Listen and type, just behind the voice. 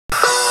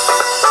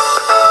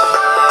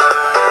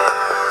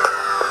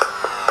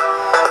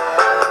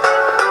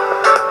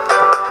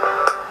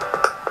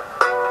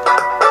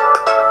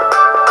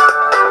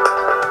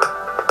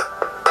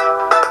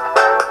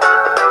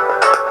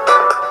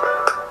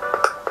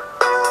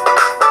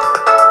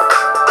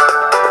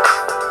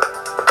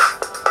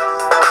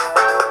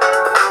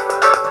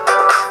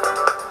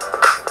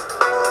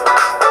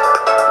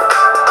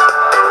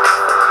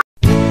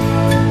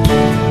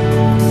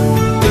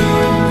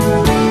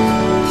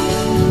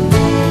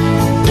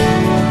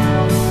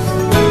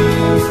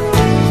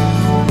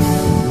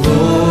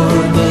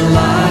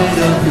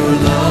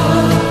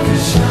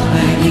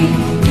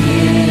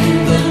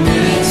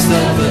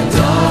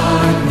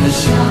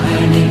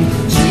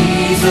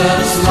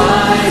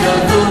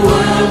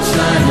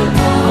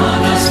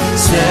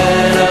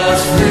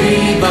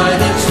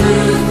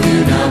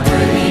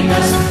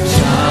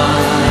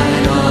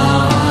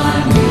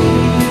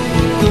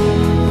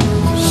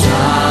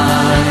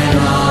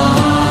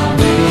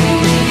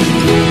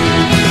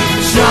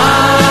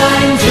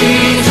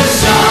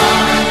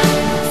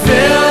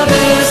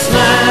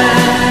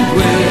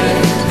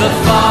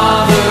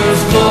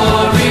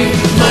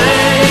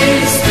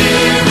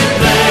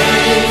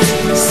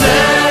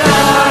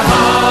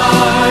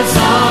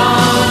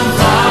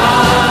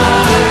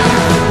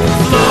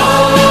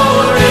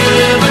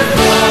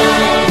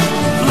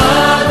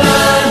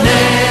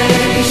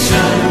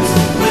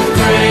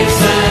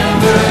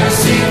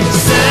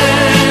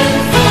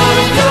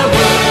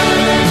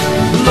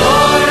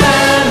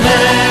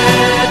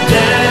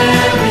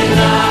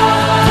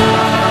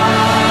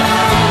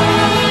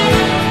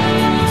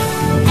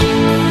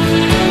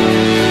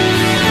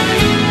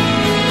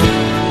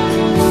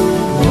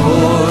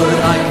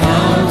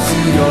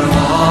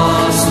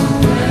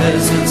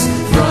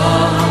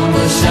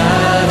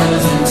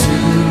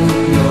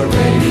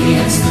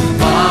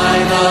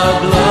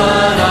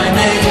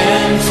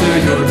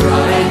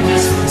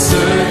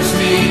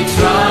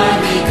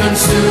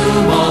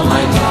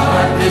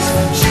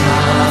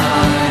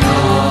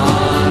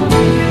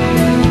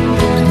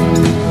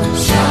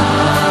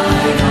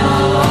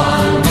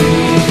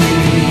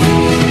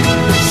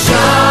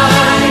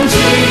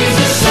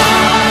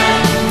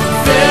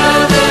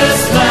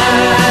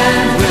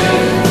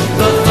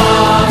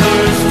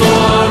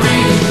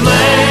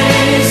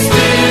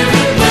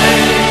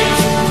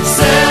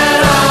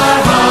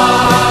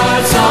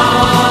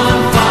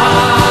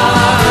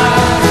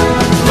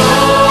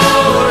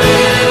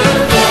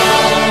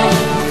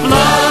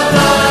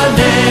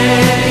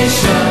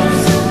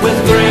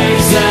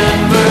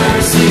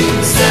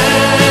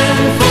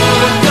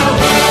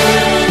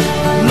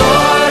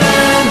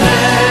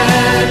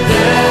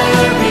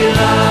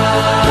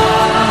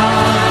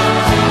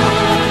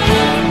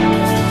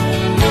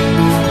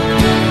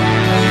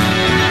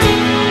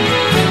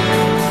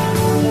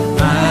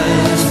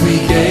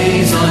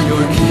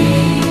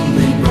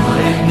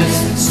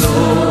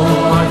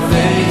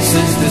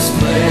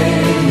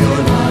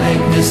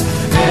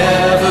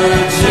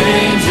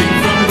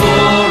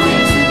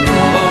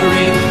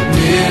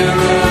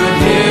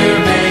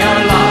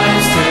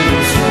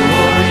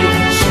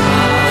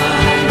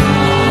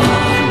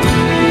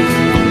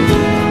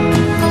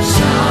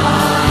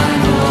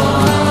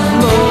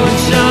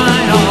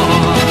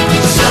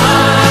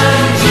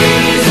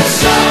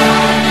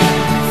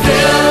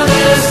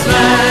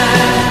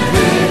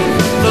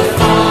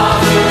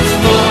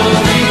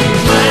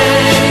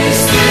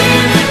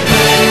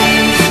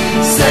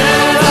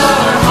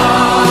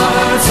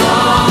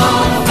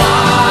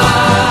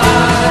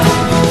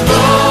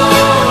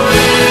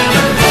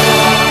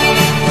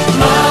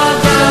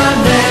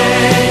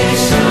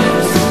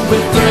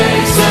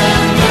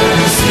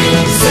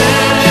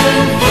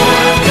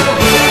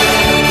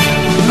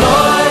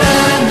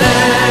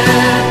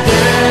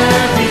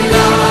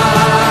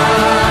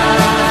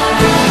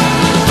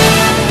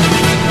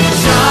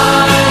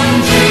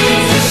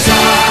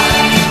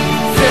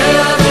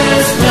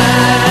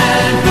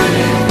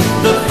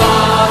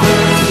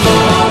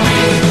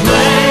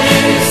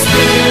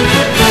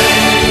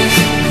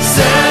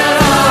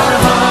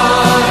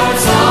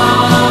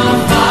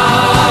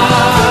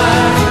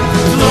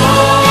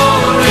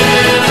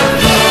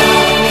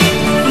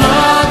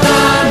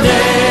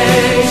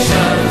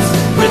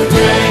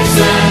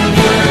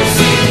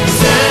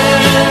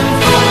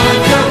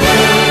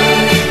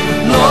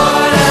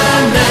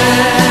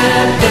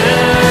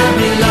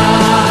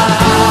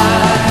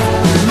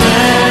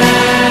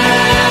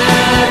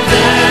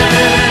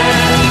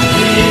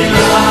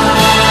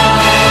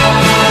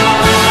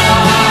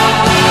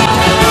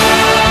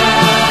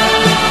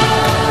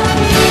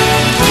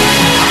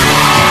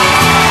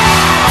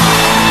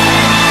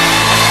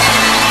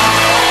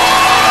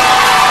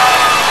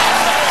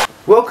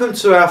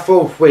Welcome to our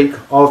fourth week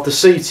of the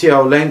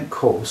CTL Lent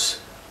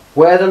course,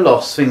 Where the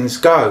Lost Things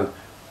Go,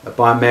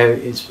 by Mary.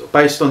 It's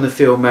based on the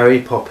film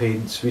Mary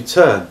Poppins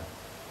Return.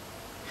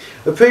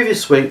 The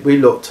previous week we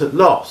looked at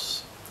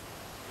loss.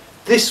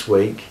 This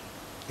week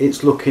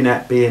it's looking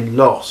at being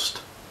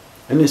lost,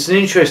 and it's an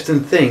interesting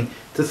thing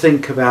to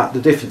think about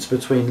the difference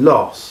between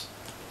loss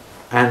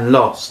and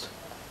lost.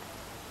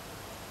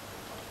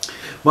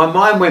 My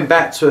mind went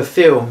back to a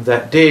film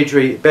that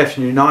Deirdre,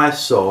 Bethany and I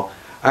saw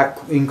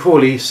in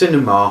Crawley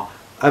cinema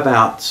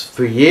about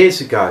 3 years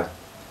ago.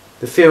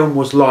 The film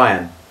was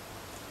Lion.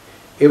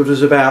 It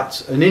was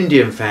about an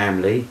Indian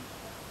family.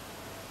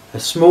 A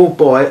small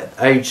boy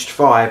aged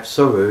 5,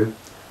 Saru,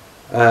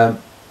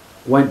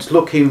 went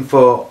looking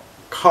for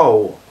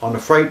coal on a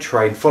freight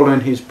train following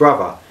his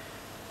brother.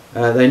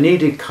 They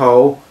needed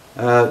coal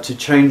to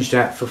change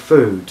that for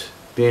food,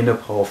 being a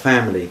poor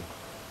family.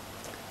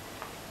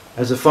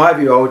 As a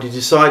 5-year-old, he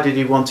decided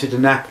he wanted a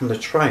nap on the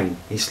train.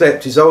 He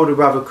slept. His older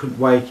brother couldn't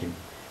wake him.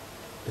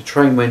 The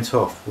train went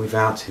off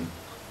without him.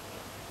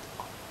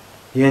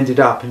 He ended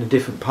up in a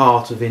different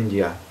part of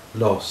India,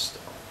 lost.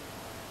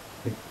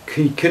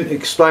 He couldn't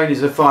explain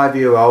as a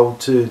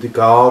 5-year-old to the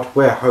guard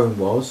where home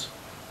was.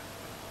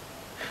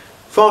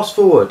 Fast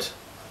forward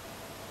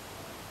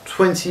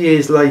 20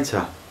 years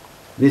later,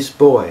 this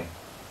boy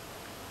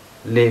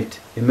lived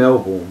in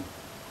Melbourne,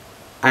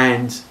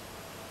 and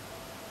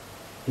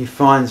he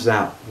finds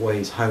out where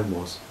his home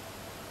was.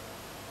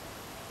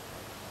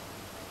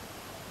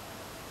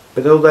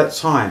 But all that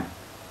time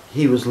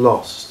he was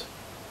lost.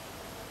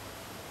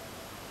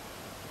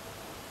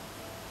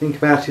 Think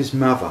about his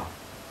mother,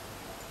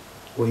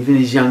 or even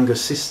his younger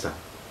sister,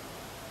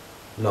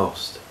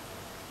 lost.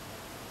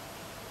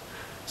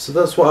 So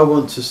that's what I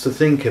want us to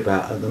think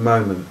about at the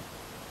moment.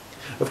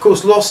 Of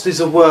course, lost is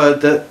a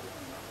word that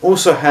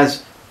also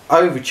has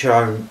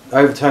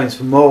overtones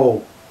for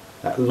moral,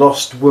 that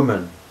lost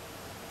woman.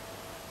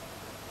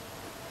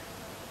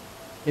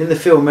 In the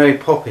film Mary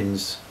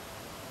Poppins,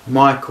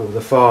 Michael,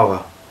 the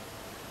father,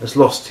 has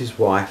lost his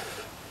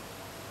wife,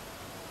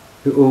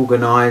 who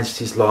organised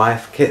his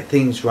life, kept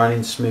things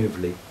running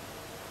smoothly.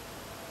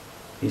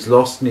 He's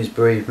lost in his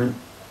bereavement.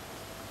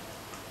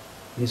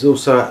 He's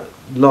also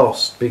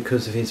lost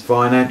because of his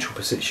financial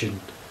position,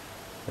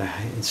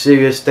 in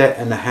serious debt,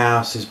 and the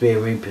house is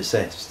being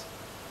repossessed.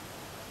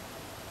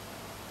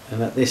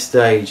 And at this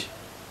stage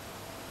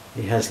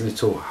he has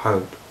little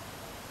hope.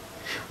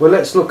 Well,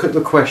 let's look at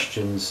the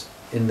questions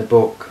in the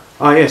book.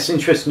 Yes,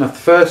 interesting enough,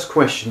 the first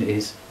question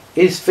is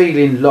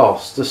feeling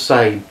lost the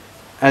same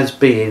as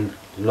being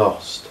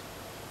lost?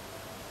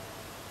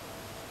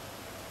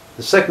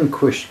 The second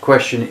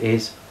question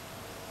is,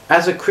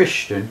 as a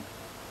Christian,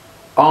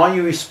 are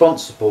you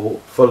responsible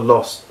for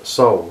lost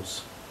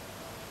souls?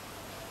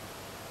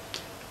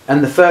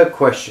 And the third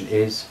question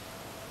is,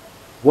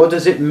 what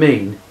does it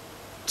mean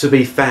to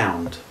be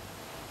found?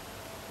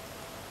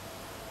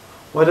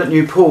 Why don't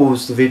you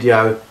pause the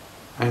video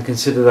and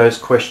consider those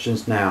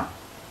questions now.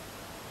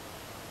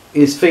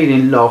 Is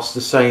feeling lost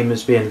the same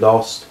as being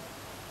lost?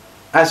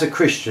 As a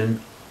Christian,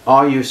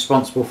 are you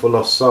responsible for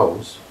lost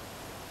souls?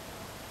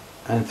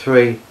 And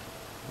 3,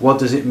 what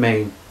does it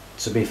mean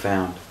to be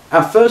found?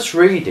 Our first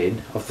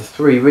reading of the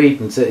 3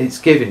 readings that it's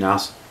giving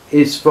us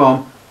is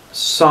from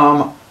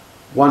Psalm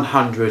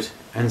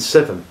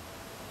 107.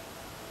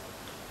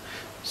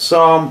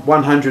 Psalm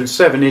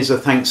 107 is a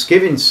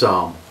thanksgiving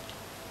psalm.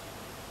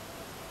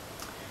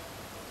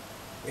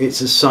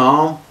 It's a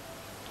psalm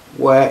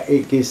where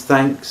it gives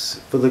thanks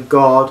for the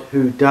God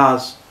who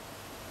does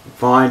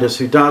find us,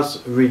 who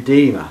does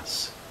redeem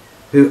us,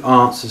 who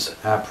answers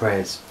our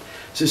prayers.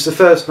 So it's the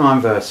first 9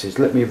 verses.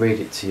 Let me read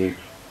it to you.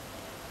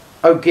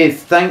 Oh, give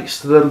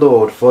thanks to the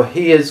Lord, for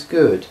he is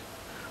good,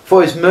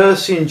 for his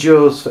mercy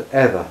endures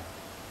forever.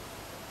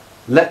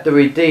 Let the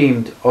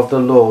redeemed of the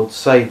Lord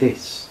say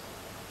this,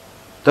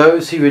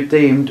 those he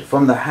redeemed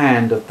from the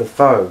hand of the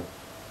foe,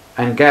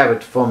 and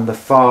gathered from the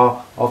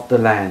far of the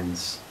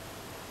lands,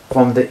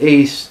 from the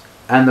east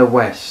and the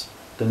west,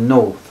 the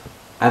north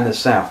and the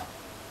south.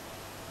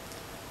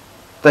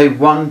 They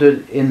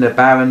wandered in the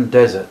barren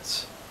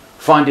deserts,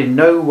 finding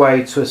no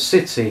way to a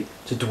city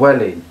to dwell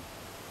in.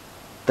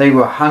 They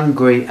were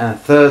hungry and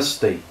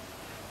thirsty,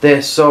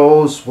 their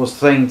souls was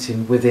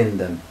fainting within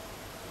them.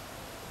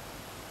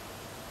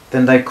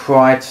 Then they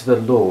cried to the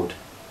Lord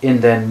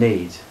in their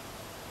need,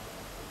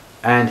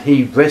 and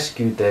he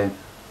rescued them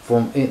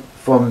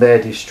from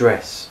their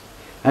distress,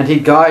 and he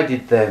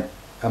guided them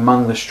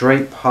among the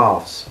straight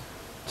paths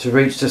to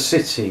reach the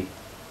city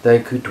they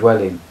could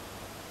dwell in.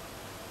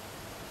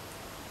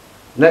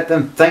 Let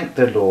them thank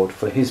the Lord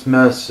for his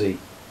mercy,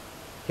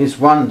 his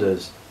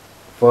wonders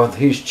for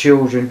his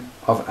children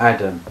of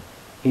Adam.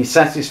 He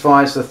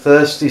satisfies the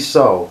thirsty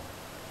soul,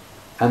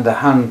 and the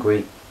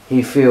hungry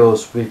he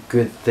fills with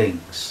good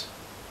things.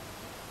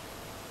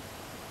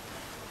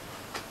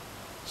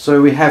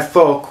 So we have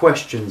 4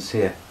 questions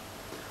here.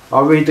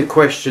 I'll read the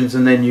questions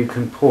and then you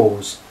can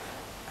pause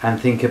and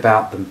think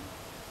about them.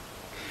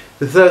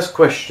 The first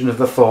question of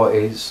the 4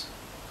 is,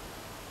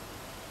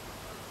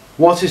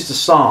 what is the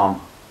psalm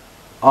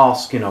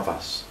asking of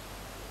us.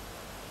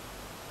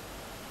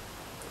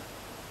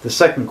 The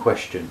second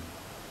question.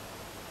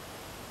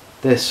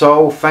 Their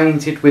soul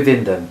fainted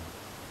within them.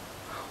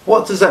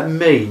 What does that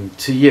mean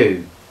to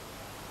you?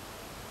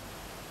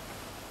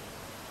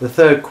 The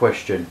third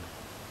question.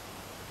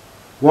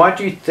 Why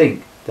do you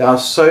think there are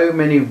so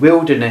many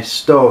wilderness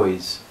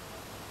stories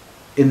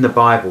in the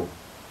Bible?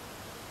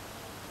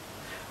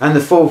 And the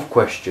fourth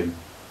question.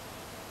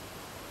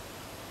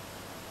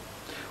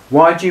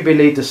 Why do you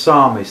believe the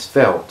psalmist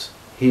felt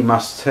he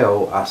must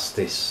tell us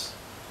this?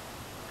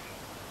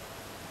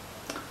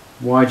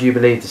 Why do you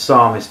believe the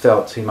psalmist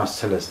felt he must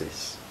tell us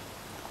this?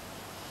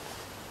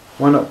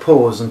 Why not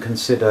pause and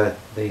consider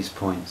these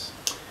points?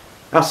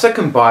 Our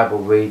second Bible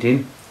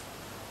reading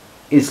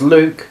is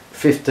Luke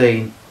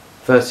 15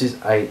 verses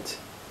 8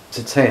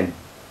 to 10.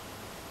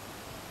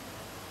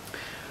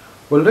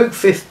 Well, Luke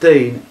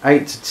 15,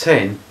 8 to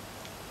 10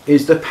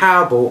 is the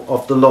parable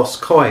of the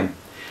lost coin.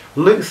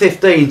 Luke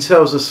 15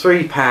 tells us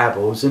three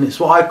parables, and it's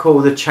what I call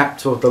the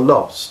chapter of the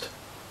lost.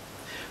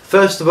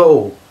 First of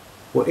all,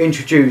 we're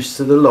introduced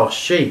to the lost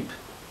sheep,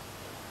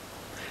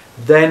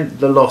 then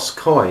the lost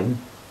coin,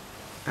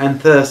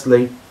 and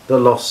thirdly, the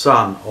lost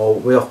son, or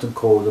we often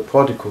call the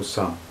prodigal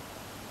son.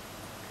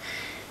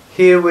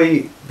 Here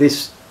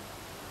this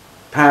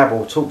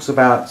parable talks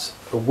about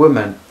a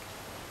woman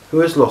who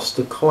has lost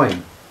a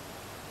coin.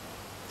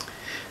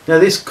 Now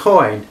this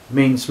coin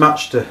means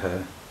much to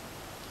her,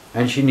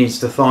 and she needs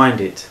to find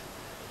it.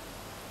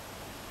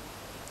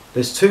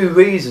 There's two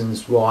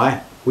reasons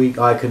why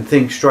I can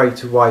think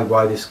straight away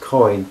why this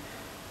coin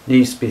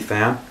needs to be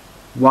found.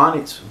 One,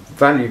 it's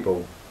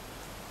valuable.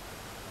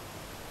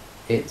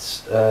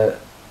 It's a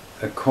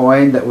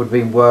coin that would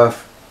be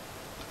worth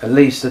at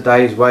least a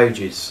day's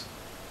wages,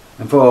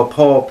 and for a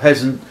poor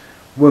peasant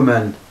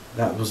woman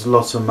that was a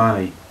lot of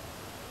money.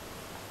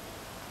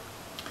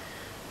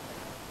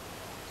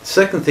 The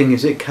second thing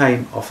is it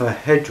came off her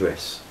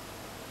headdress,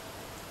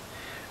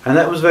 and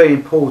that was very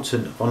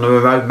important on a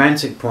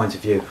romantic point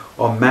of view,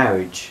 on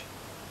marriage.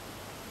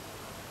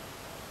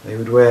 They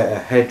would wear a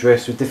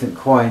headdress with different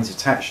coins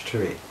attached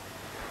to it.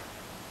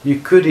 You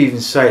could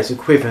even say it's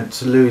equivalent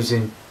to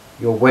losing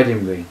your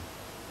wedding ring.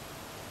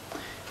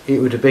 It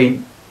would have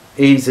been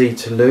easy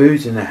to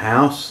lose in a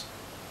house.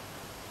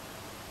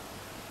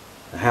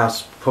 The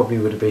house probably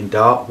would have been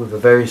dark with a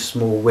very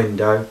small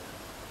window,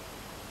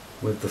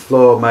 with the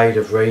floor made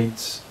of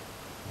reeds.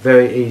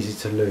 Very easy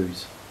to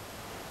lose.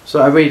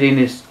 So our reading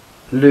is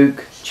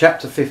Luke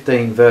chapter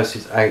 15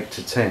 verses 8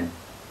 to 10.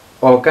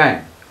 Or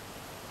again,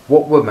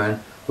 what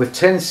woman with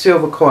 10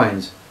 silver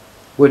coins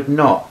would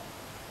not,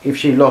 if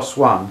she lost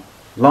one,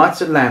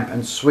 light a lamp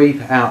and sweep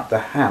out the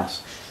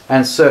house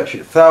and search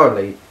it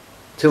thoroughly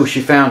till she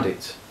found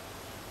it?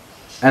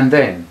 And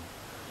then,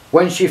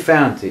 when she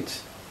found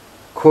it,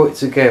 call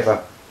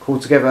together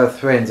her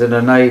friends and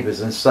her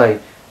neighbours and say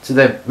to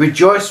them,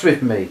 "Rejoice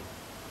with me,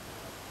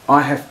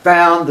 I have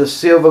found the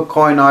silver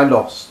coin I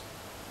lost."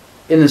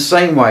 In the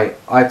same way,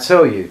 I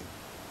tell you,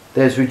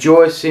 there's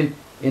rejoicing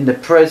in the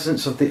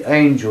presence of the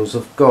angels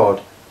of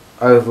God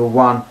over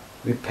one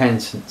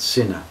repentant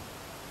sinner.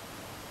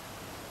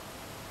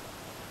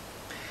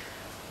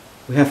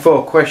 We have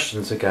four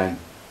questions again.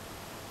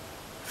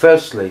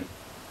 Firstly,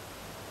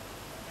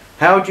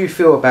 how do you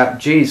feel about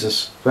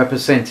Jesus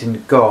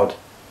representing God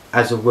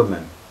as a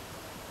woman?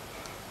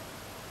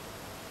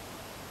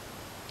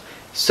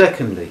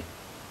 Secondly,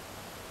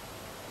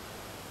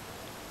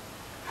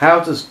 how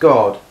does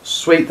God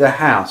sweep the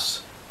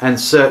house and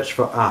search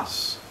for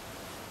us?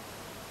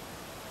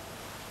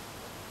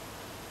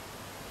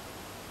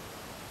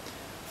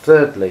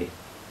 Thirdly,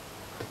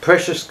 the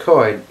precious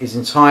coin is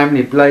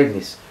entirely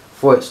blameless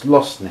for its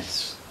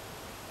lostness.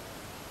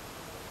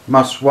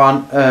 Must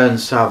one earn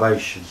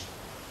salvation?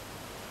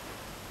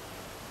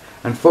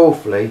 And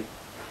fourthly,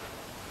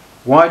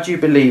 why do you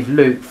believe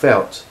Luke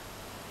felt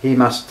he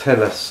must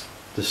tell us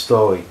the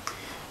story?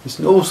 It's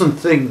an awesome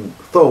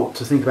thought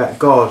to think about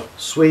God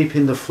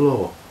sweeping the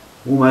floor,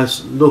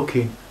 almost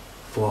looking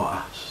for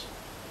us.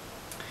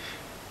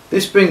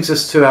 This brings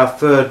us to our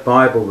third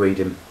Bible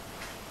reading.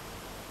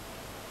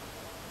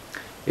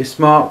 It's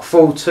Mark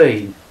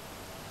 14,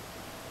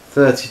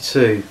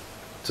 32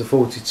 to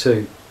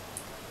 42.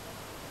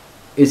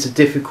 It's a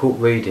difficult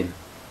reading.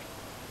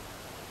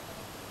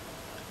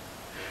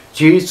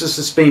 Jesus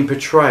has been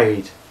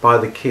betrayed by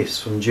the kiss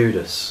from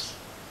Judas.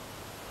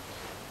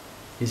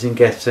 He's in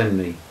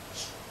Gethsemane.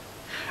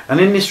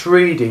 And in this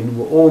reading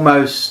we're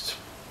almost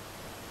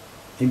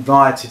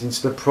invited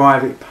into the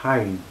private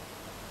pain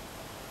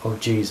of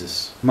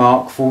Jesus.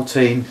 Mark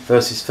 14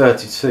 verses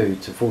 32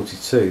 to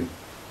 42.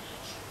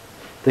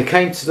 They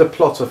came to the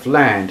plot of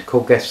land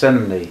called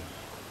Gethsemane,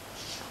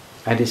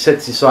 and he said to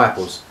his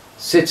disciples,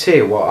 "Sit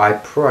here while I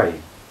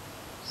pray."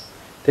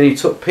 Then he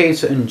took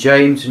Peter and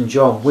James and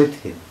John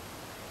with him,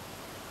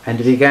 and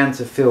he began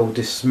to feel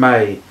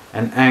dismay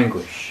and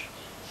anguish.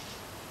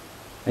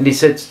 And he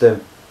said to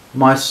them,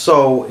 "My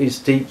soul is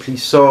deeply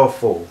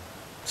sorrowful,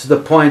 to the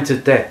point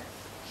of death.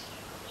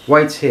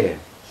 Wait here,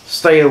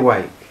 stay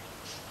awake."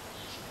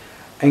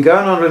 And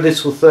going on a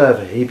little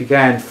further, he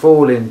began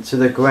falling to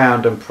the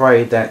ground and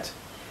prayed that,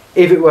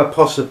 if it were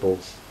possible,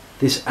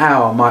 this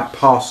hour might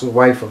pass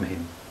away from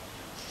him.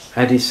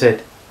 And he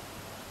said,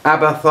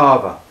 Abba,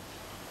 Father,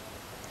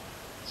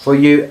 for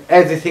you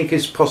everything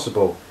is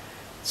possible.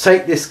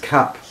 Take this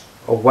cup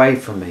away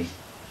from me.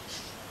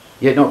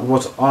 Yet not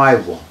what I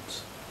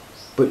want,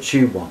 but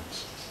you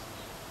want.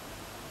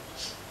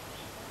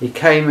 He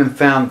came and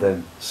found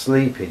them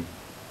sleeping,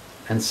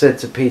 and said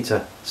to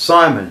Peter,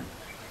 Simon,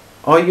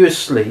 are you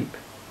asleep?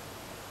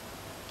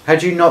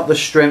 Had you not the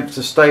strength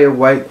to stay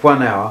awake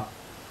 1 hour?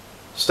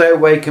 Stay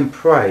awake and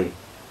pray,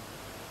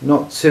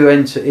 not to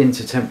enter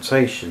into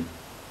temptation.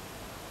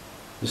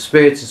 The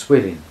spirit is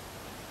willing,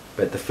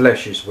 but the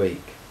flesh is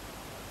weak.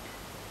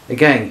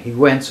 Again he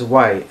went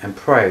away and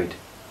prayed,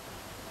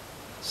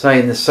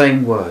 saying the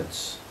same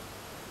words.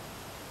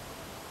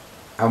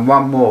 And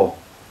one more,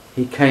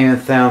 he came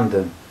and found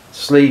them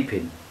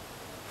sleeping,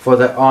 for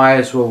their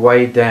eyes were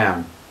weighed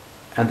down,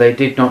 and they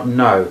did not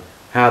know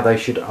how they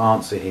should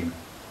answer him.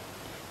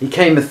 He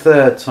came a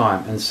third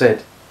time and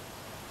said,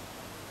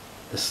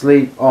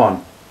 Sleep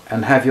on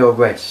and have your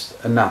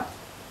rest enough.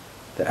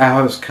 The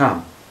hour has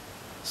come.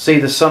 See,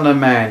 the Son of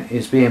Man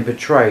is being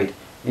betrayed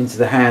into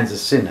the hands of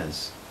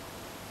sinners.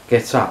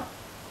 Get up,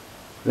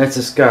 let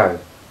us go.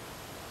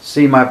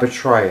 See, my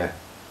betrayer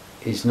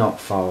is not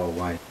far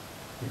away.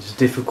 It's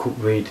difficult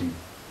reading.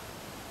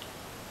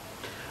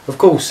 Of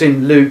course,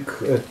 in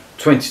Luke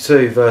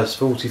 22 verse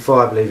 45,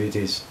 I believe it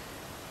is,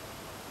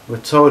 we're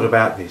told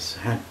about this,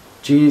 how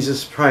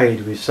Jesus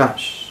prayed with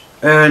such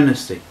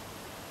earnesty,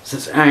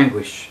 such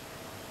anguish,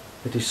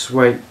 that he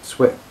sweat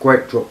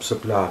great drops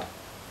of blood,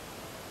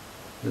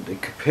 that the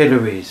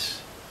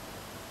capillaries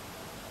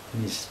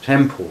in his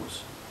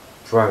temples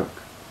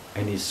broke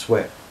and he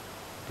sweat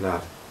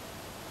blood.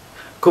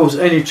 Of course,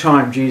 any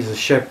time Jesus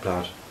shed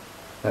blood,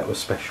 that was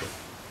special.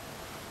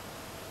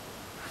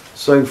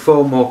 So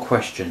 4 more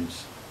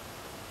questions.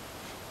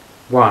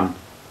 1.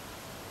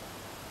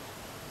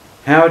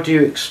 How do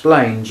you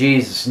explain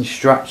Jesus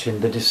instructing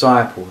the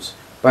disciples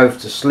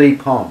both to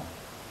sleep on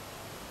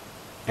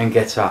and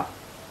get up?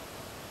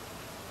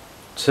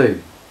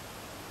 2.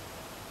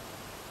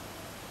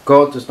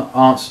 God does not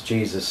answer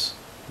Jesus.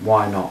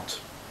 Why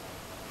not?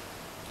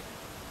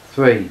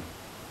 3.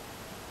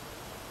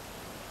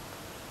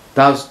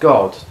 Does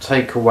God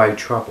take away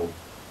trouble?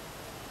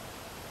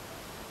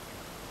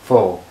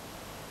 4.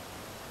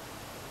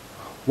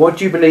 What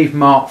do you believe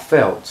Mark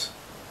felt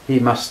he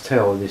must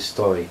tell this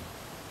story?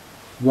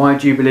 Why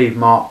do you believe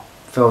Mark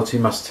felt he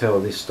must tell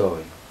this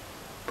story?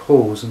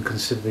 Pause and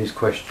consider these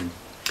questions.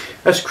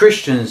 As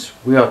Christians,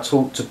 we are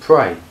taught to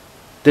pray,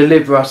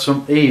 deliver us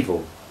from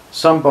evil.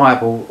 Some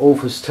Bible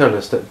authors tell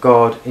us that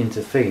God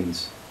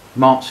intervenes.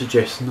 Mark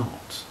suggests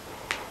not.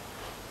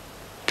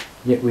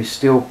 Yet we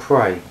still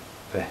pray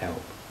for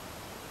help.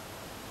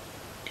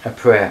 A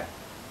prayer.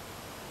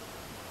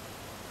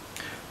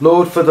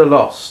 Lord, for the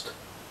lost,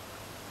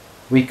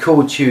 we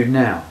call to you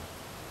now,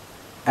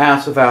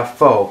 out of our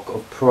fog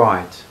of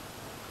pride,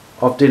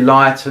 of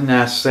delight in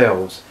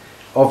ourselves,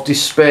 of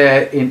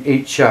despair in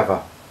each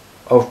other,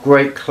 of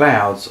great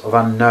clouds of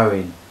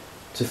unknowing,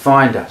 to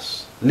find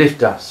us,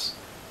 lift us,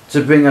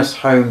 to bring us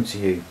home to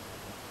you.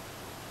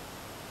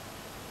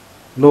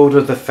 Lord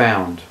of the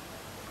found,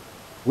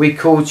 we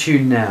call to you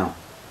now.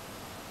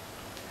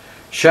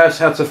 Show us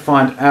how to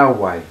find our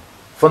way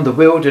from the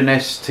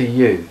wilderness to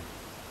you.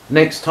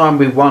 Next time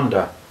we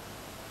wander,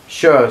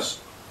 show us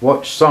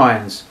what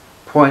signs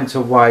point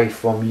away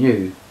from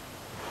you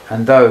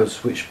and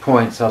those which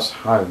point us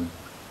home.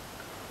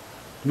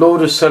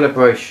 Lord of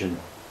celebration,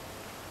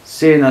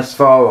 seeing us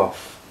far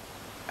off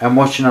and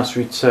watching us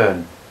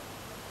return,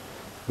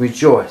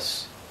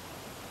 rejoice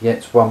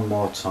yet one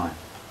more time.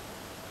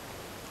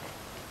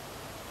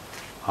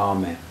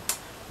 Amen.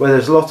 Well,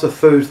 there's a lot of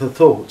food for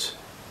thought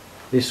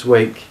this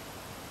week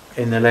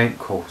in the Lent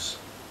course,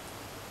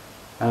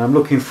 and I'm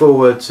looking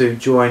forward to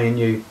joining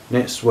you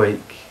next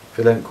week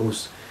for Lent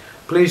course.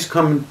 Please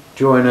come and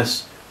join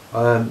us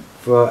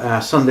for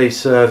our Sunday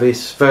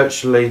service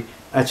virtually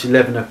at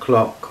 11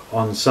 o'clock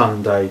on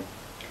Sunday,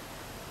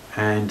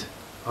 and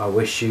I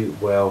wish you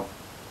well.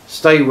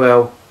 Stay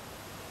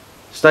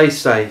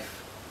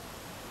safe,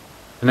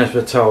 and as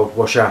we're told,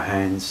 wash our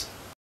hands.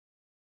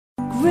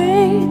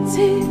 Great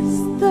is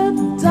the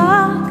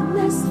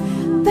darkness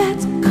that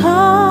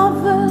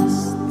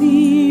covers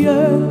the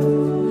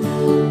earth,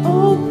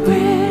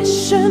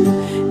 oppression,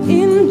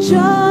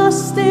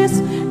 injustice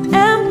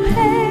and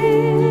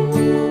pain.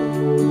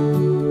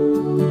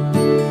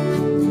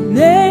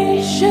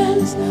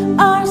 Nations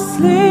are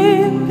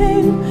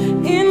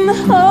sleeping in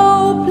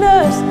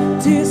hopeless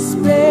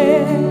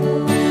despair,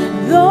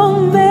 though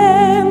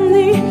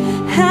many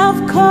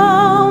have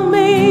come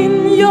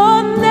in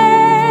your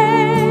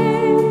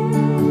name.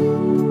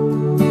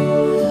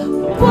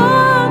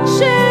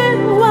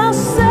 Watching while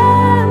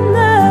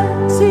sanity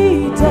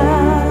dies,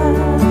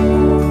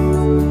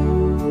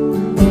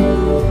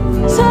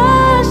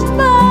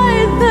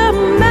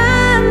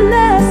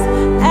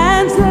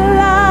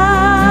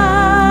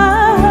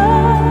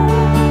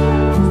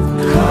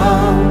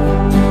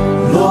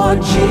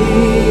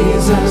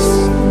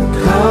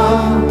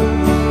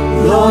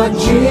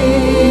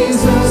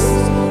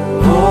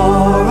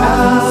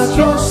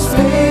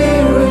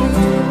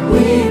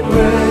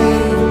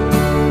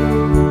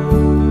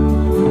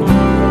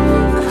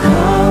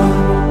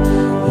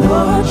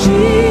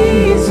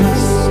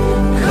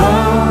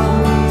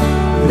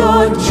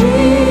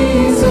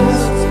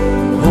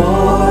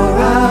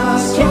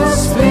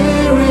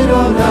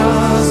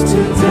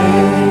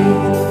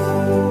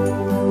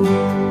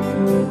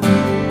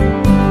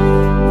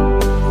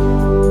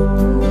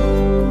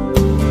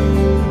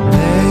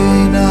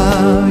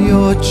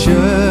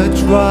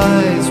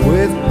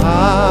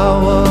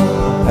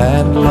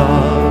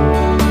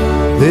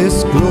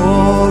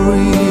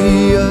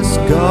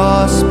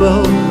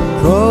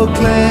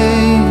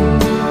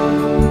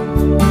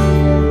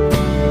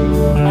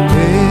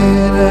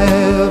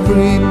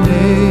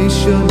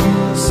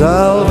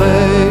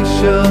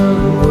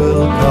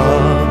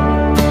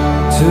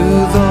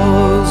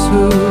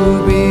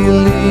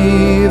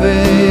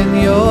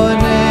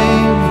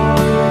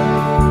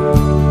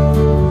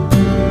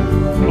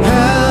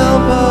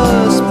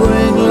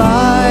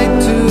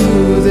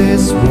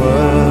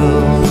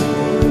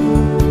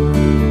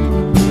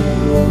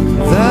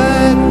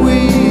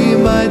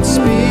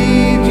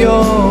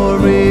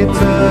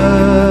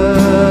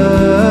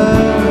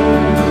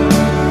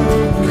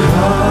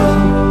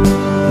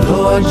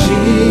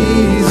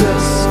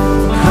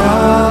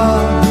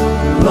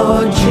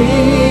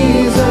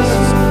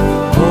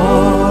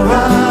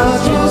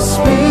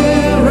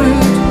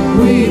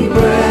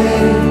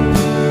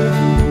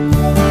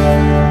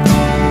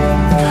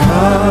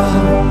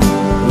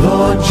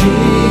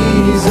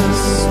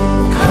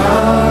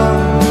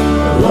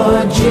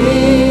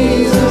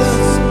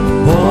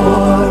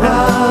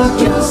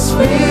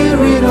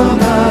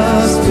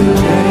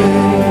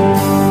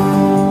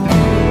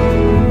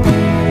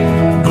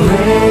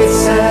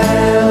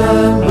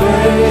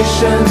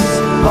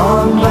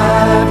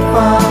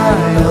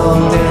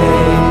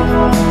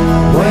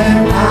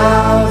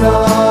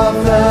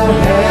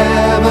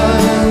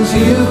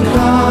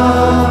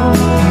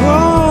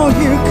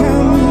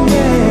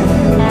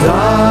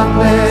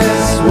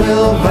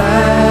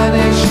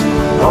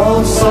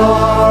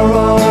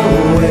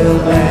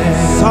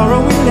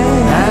 sorrow will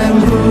end,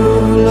 and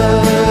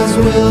rulers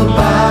will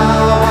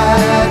bow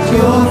at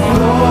your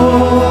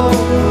throne.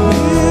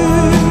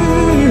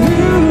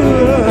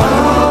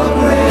 Our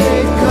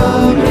great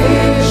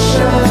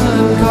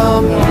commission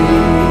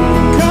complete,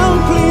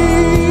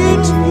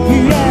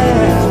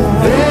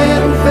 yeah.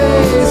 then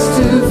face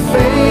to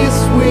face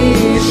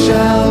we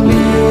shall meet.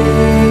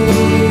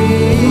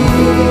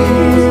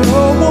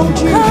 Oh, won't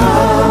you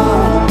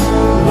Come,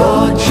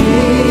 Lord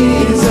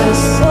Jesus,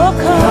 oh,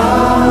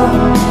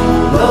 come,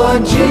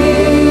 Lord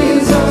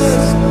Jesus,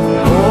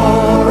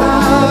 pour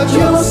out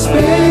your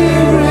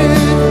Spirit,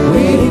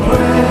 we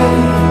pray.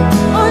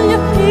 on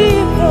your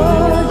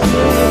people,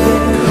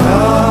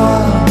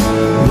 Come,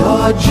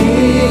 Lord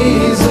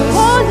Jesus,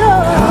 oh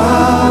Lord,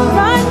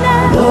 right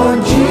now, Lord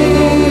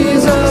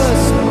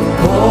Jesus,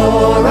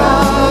 pour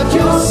out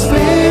your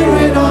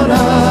Spirit on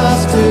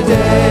us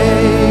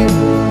today.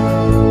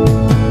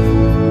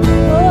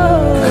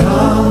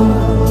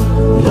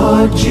 Come,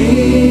 Lord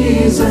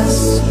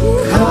Jesus,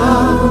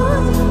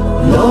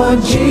 come,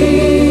 Lord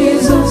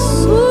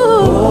Jesus,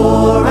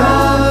 pour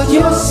out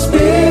your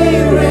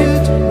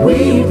Spirit,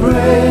 we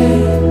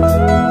pray.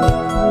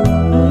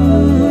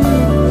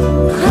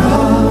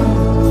 Come,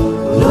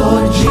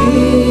 Lord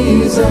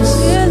Jesus,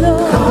 dear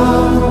Lord,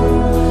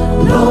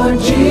 come, Lord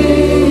we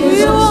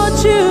Jesus,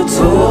 want you to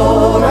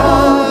pour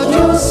out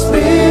your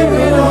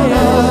Spirit on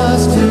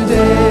us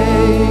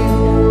today.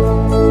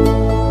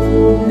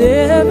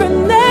 every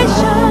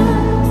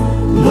nation,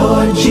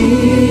 Lord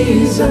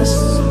Jesus,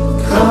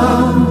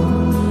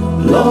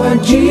 come,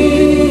 Lord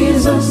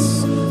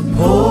Jesus,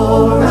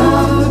 pour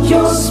out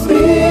your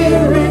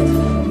Spirit,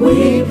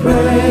 we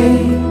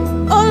pray.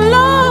 all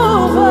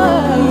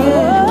over,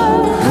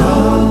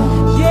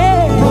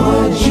 yeah,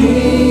 Lord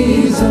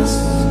Jesus,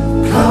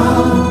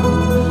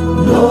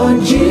 come,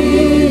 Lord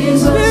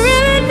Jesus, we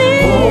really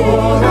need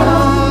pour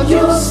out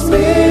your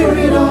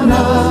Spirit on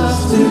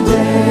us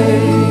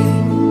today.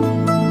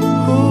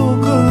 Oh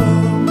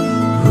God,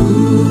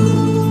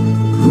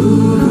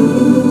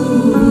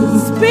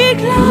 speak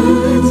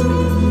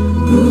loud,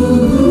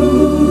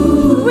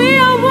 we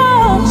are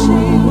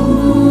watching,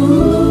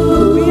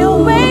 we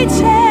are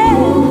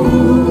waiting,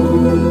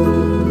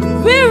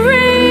 we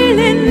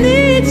really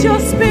need your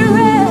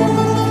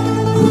spirit,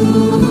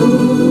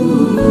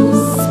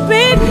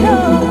 speak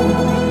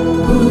loud,